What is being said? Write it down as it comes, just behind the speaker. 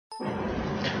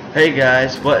Hey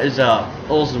guys, what is up?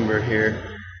 Olsenberg here.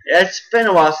 Yeah, it's been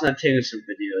a while since I've taken some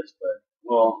videos, but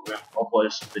well, I'll upload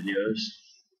some videos.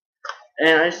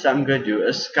 And I decided I'm gonna do a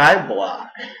skyblock.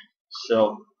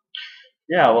 So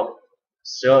yeah, well,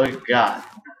 so we got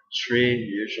tree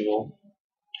usual,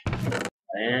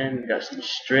 and we got some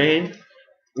string.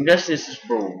 I'm guessing this is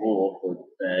for wool for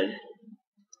bed.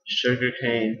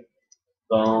 Sugarcane,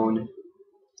 bone,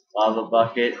 lava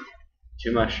bucket,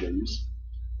 2 mushrooms,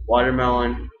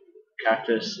 watermelon,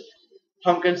 cactus,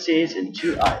 pumpkin seeds, and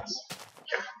 2 eyes.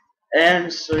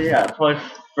 And so yeah, probably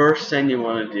first thing you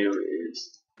want to do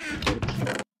is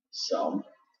get some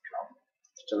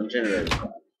stone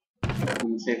generator.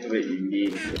 When you think of it, you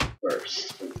need it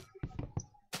first. In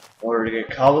order to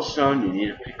get cobblestone, you need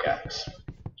a pickaxe.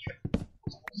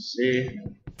 See,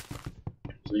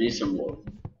 so we need some wood.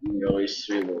 You need at least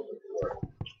 3 wood before.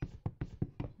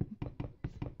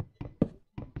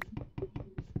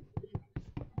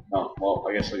 Oh, well,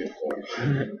 I guess I'll get 4.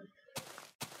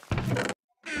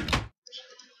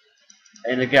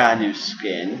 And I got a new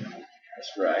skin.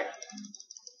 That's right.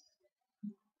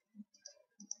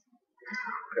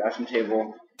 Crafting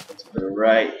table. Let's put it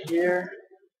right here.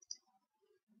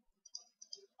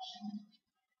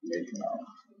 Maybe not.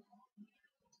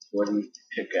 Wooden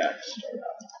pickaxe.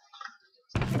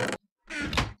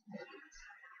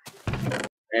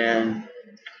 And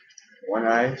 1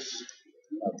 ice.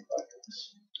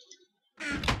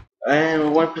 And we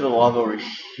want to put the lava over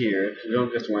here, because we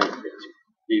don't just want it to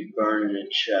be burned in a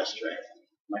chest, right?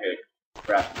 I'm not gonna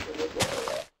craft it a little bit like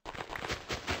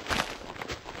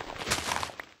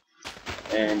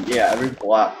that. And yeah, every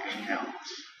block counts.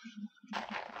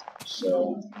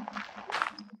 So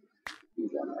we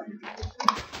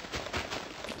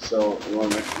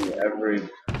want to make sure that every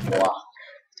block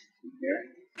in here,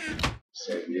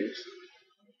 save these.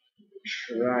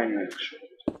 Try and make sure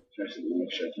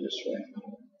I do this way.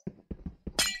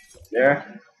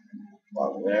 There,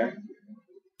 lava there,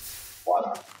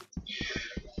 voila.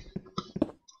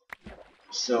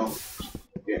 So,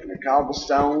 getting the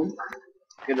cobblestone,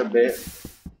 get a bit.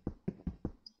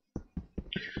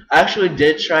 I actually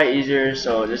did try easier,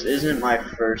 so this isn't my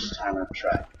first time I've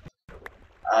tried.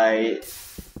 I've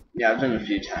done it a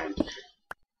few times.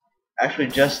 I actually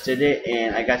just did it,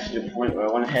 and I got to the point where I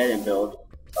went ahead and built,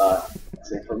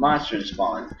 for monsters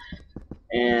spawn.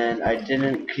 And I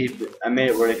didn't keep it, I made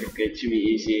it where it could get to me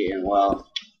easy, and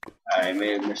well, I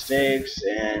made mistakes,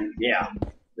 and yeah,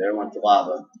 there went the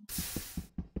lava.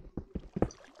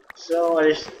 So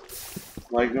I just,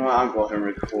 like, you know what, I'll go ahead and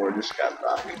record this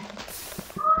Skyblock.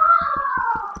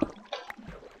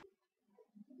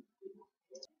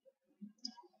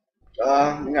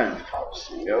 I got enough tops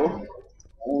to go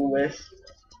with,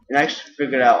 and I actually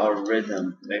figured out a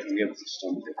rhythm that I can give the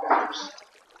stone pickaxe.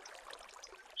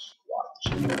 Just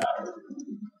watching it out.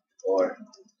 Or,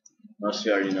 most of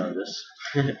you already know this.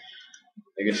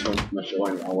 I guess so much you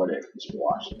want to know what it is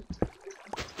watching.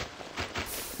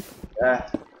 Yeah,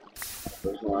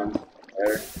 there's one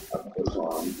there, there's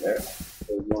one there,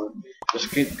 there's one.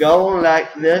 Just keep going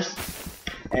like this,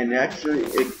 and actually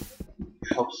it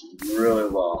helps really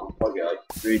well. I'll get like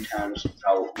 3 times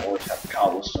more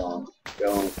cobblestone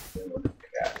going with the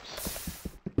pickaxe.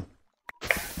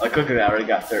 Like look at that, I already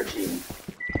got 13.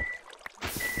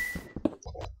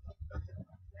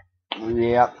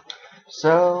 Yep.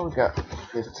 So we got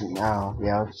 15 now.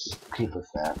 Yeah, let's keep with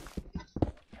that.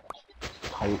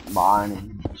 Type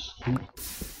mine.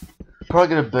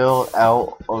 Probably gonna build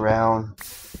out around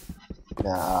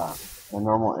the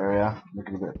normal area, make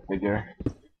it a bit bigger.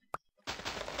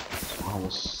 Oh,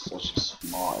 this is such a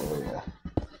small area.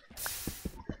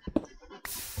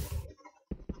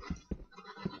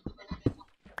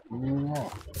 Yeah.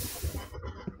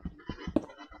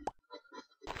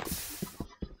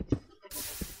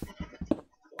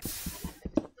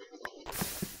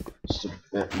 Just a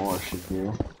bit more should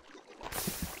do.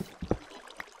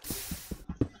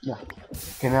 Yeah.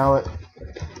 Okay, now let's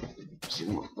see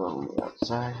what's going on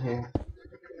outside here.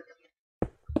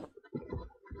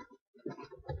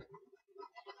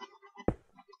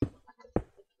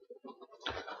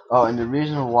 Oh, and the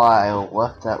reason why I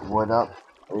left that wood up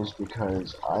is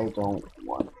because I don't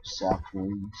want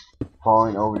saplings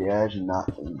falling over the edge and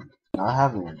not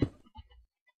having any.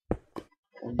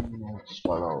 And let's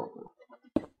start all over.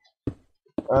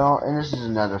 Well, and this is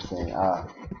another thing.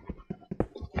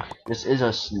 This is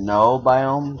a snow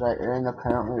biome that you're in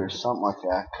apparently, or something like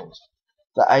that, because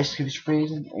the ice keeps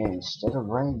freezing, and instead of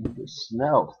rain, you get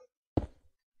snow.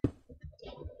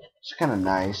 It's kind of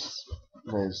nice.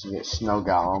 Because you get snow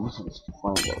golems, and it's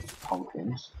plenty of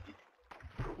pumpkins.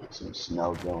 Some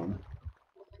snow going.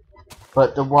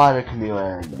 But the water can be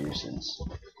a nuisance.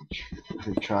 If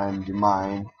you're trying to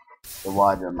mine, the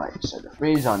water might start to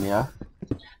freeze on you,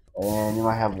 and you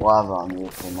might have lava on you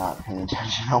if you're not paying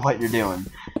attention on what you're doing.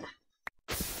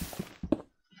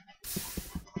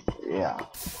 Yeah.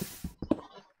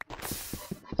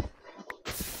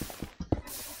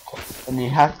 And you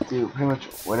have to, pretty much,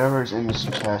 whatever's in this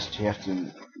chest, you have to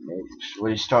make sure,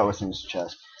 what you start with in this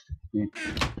chest, you,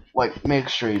 like, make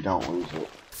sure you don't lose it.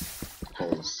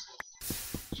 Because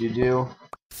if you do,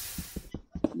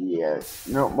 yeah,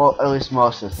 no, well, at least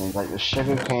most of the things, like the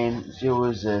sugar cane, if you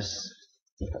lose this,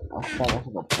 I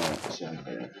think I'll plant this in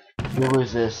here. If you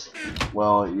lose this,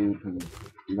 well, you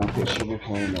don't get sugar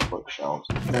cane or bookshelves.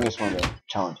 I think it's one of the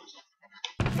challenges.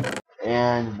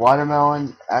 And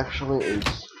watermelon actually is,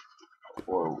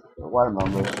 or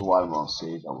watermelon goes to watermelon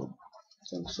seeds, I would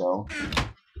think so.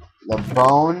 The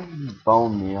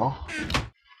bone meal,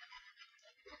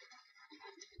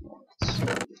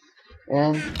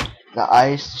 and the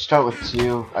ice. Start with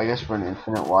 2, I guess, for an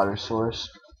infinite water source.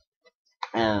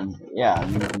 And yeah,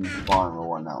 you can farm or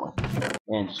whatnot with it.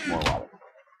 And just more water.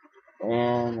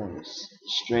 And a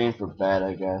stream for bed,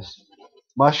 I guess.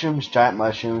 Mushrooms, giant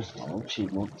mushrooms,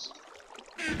 achievements.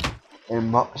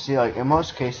 And see, like in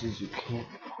most cases, you can't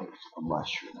put a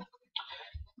mushroom.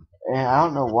 And I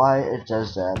don't know why it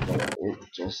does that, but it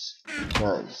just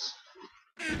does.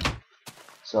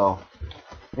 So,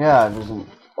 yeah, it doesn't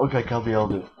look like I'll be able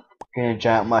to get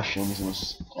giant mushrooms in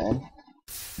this 10.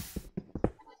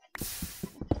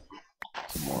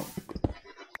 Some more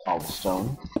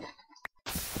cobblestone.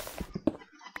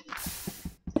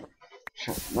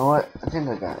 Sure. You know what? I think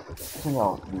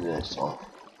I'll do this. I'll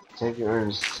take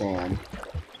your sand.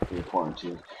 Important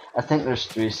too. I think there's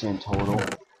 3 sand total.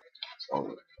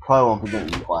 So probably won't be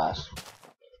getting glass.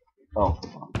 Oh,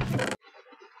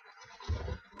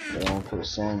 okay, I'll put a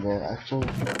sand there. Actually,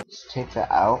 let's take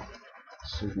that out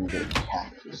so we can get a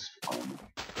cactus farm.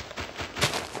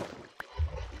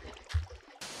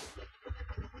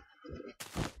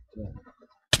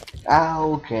 Ah,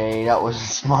 okay, that wasn't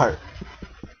smart.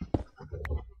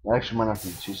 I actually might not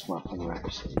be too smart for the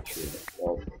record to be true,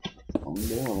 but I'm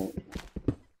doing it.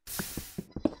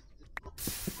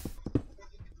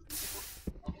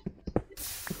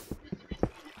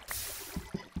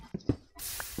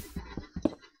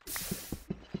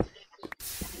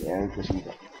 Yeah,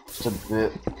 just a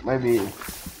bit, maybe, I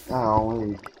don't know,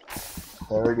 maybe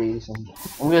 30 something.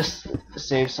 I'm gonna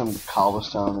save some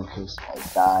cobblestone in case I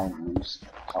die and lose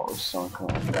cobblestone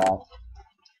currently die.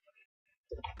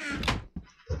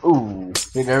 Ooh,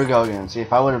 see, there we go again. See,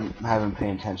 if I would have been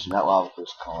paying attention, that lava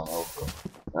was calling over.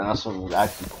 And that's what was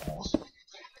actually close.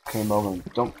 Came over and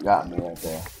got me right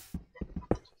there.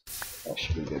 That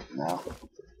should be good for now.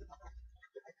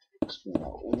 Spin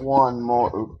out one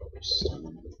more. Oops.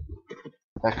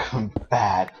 That could be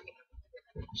bad.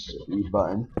 Just the E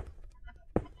button.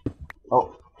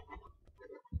 Oh.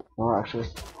 No, actually,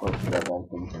 let's put that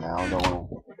back in for now. I don't want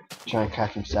to try and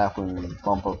catch some sapling and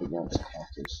bump up against the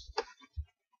cactus.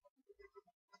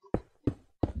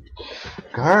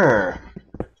 Grr.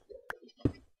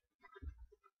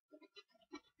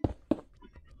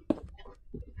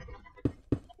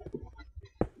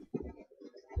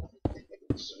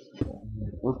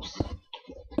 Oops.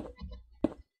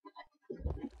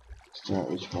 Still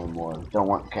at least one more. Don't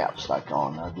want caps like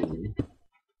on now, do we?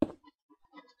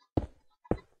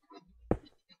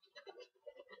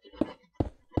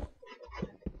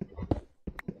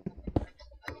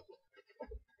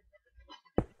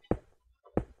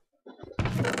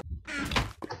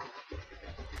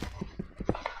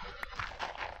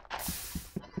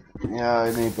 Yeah,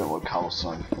 I need a bit more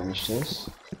cobblestone to finish this.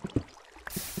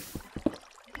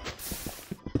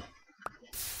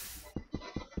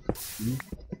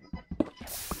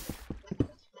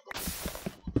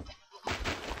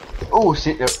 Oh,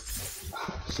 see there.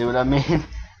 See what I mean?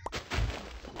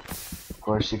 Of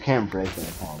course, you can break in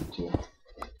a palm too.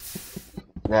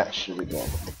 That should be good.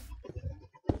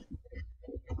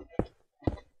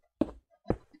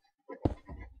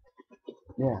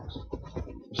 Yeah.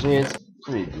 See, it's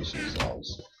pretty decent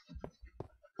size.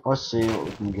 Let's see what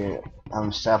we can get. How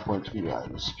many saplings we got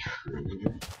in this tree.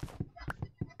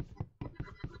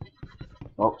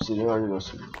 Oh, see, there already goes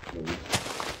some tree.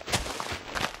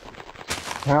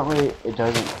 Apparently, it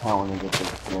doesn't count when we get the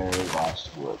very last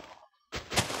wood.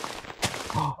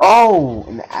 Oh,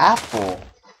 an apple!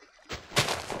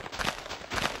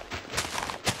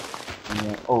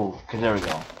 Yeah, oh, okay, there we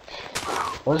go.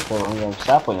 What's the one? We got a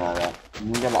sapling out of that.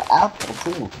 And we got an apple,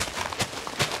 too.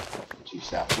 2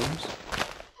 saplings.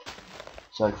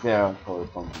 So, like, there, I'll probably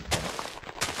pumpkin.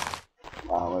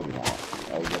 Maybe not.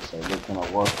 I guess I did kind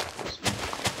of work.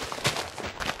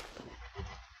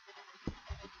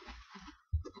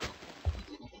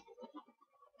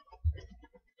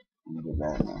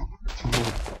 better now.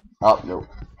 Oh, nope.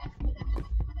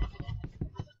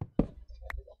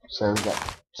 So we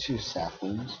got 2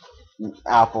 saplings. An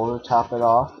apple to top it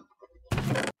off.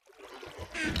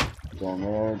 Down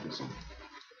there, do some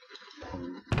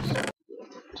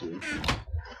 2.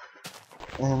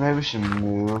 And maybe we should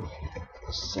move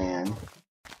the sand.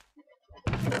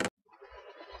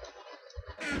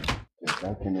 Get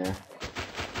back in there.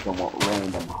 Don't want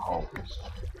random holes.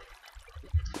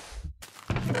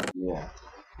 Yeah.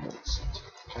 Let's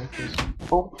take this.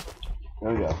 Oh,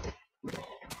 there we go.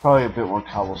 Probably a bit more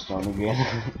cobblestone again.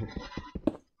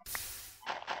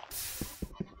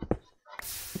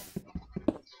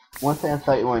 One thing I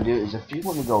thought you want to do is if you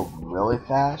want to go really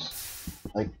fast,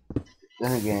 like,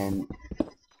 then again,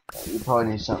 you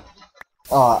probably need some.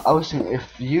 I was thinking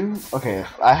if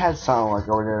I had something like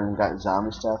over there and got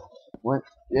zombie stuff,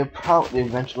 it probably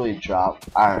eventually drop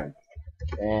iron.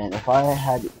 And if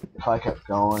I kept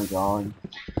going,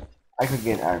 I could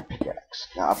get an iron pickaxe.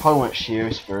 Now I probably want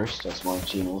shears first. That's one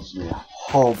achievement. You need a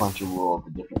whole bunch of wool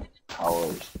of different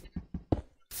colors.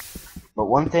 But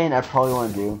one thing I probably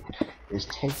want to do is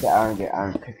take the iron and get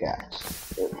iron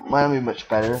pickaxe. It might not be much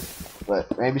better,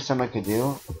 but maybe something I could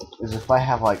do is if I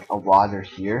have like a water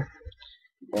here,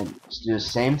 and do the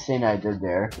same thing I did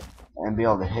there, and be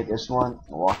able to hit this one,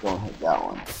 and walk over and hit that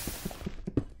one.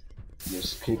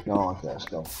 Just keep going like that. Let's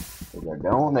go. We're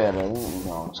down there,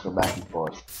 let's go back and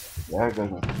forth. There it goes.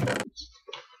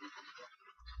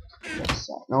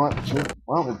 You know what?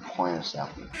 Why don't we point us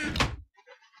out?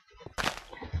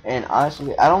 And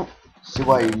honestly, I don't see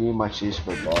why you need much use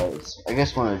for beds. I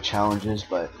guess one of the challenges,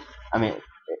 but I mean,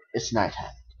 it's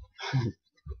nighttime.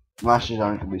 Monsters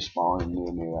aren't going to be spawning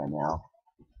near me right now.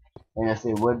 And if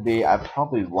they would be, I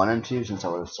probably want them to, since I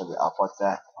would have set it up like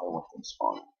that. I would want them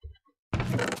spawning.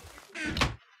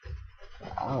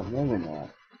 Oh, maybe not.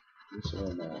 Just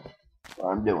really not. What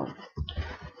I'm doing.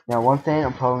 Now, one thing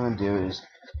I'm probably going to do is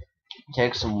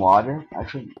take some water.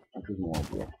 Actually, I'll give you an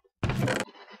idea.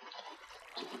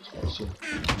 I should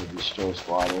maybe destroy this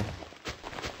water.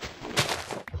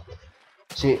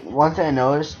 See, one thing I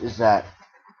noticed is that,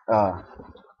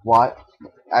 what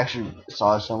I actually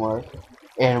saw it somewhere,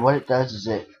 and what it does is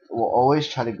it will always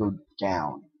try to go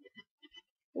down.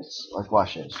 It's like,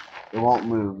 watch this. It won't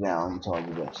move down until I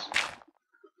do this.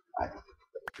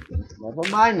 Never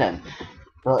mind then.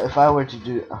 Well, if I were to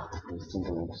do, let's think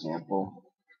of an example.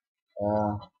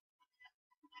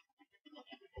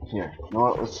 Here, you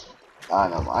know what? I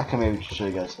don't know. I can maybe show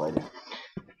you guys later.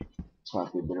 This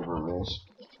might be a bit of a risk.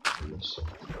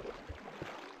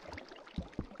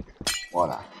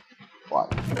 Water. I'm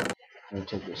gonna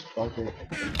take this bucket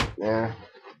there.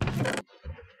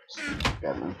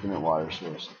 Got an infinite water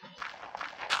source.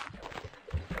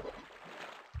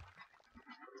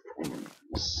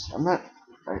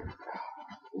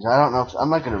 I don't know if I'm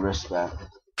not gonna risk that.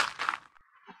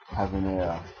 Having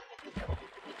a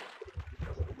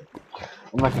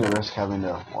I'm not gonna risk having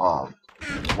the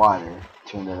water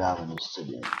turn it out in the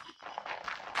city.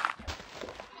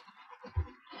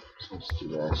 So let's do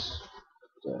this.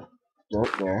 The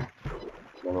dirt there.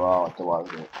 Get all at the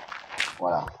water.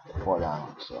 Wow, pour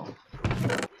down. So,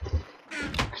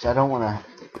 because I don't want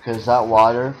to, because that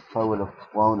water probably would have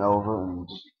flown over and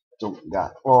just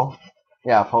got. Well,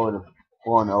 yeah, probably would have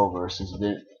flown over since it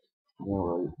didn't.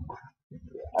 Really,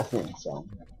 I think so.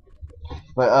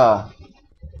 But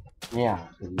yeah.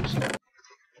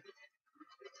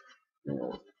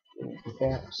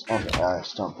 Pickaxe. Okay,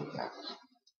 stone pickaxe.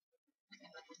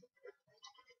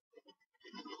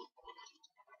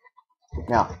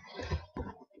 Now,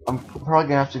 I'm probably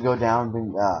gonna have to go down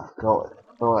and go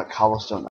throw that cobblestone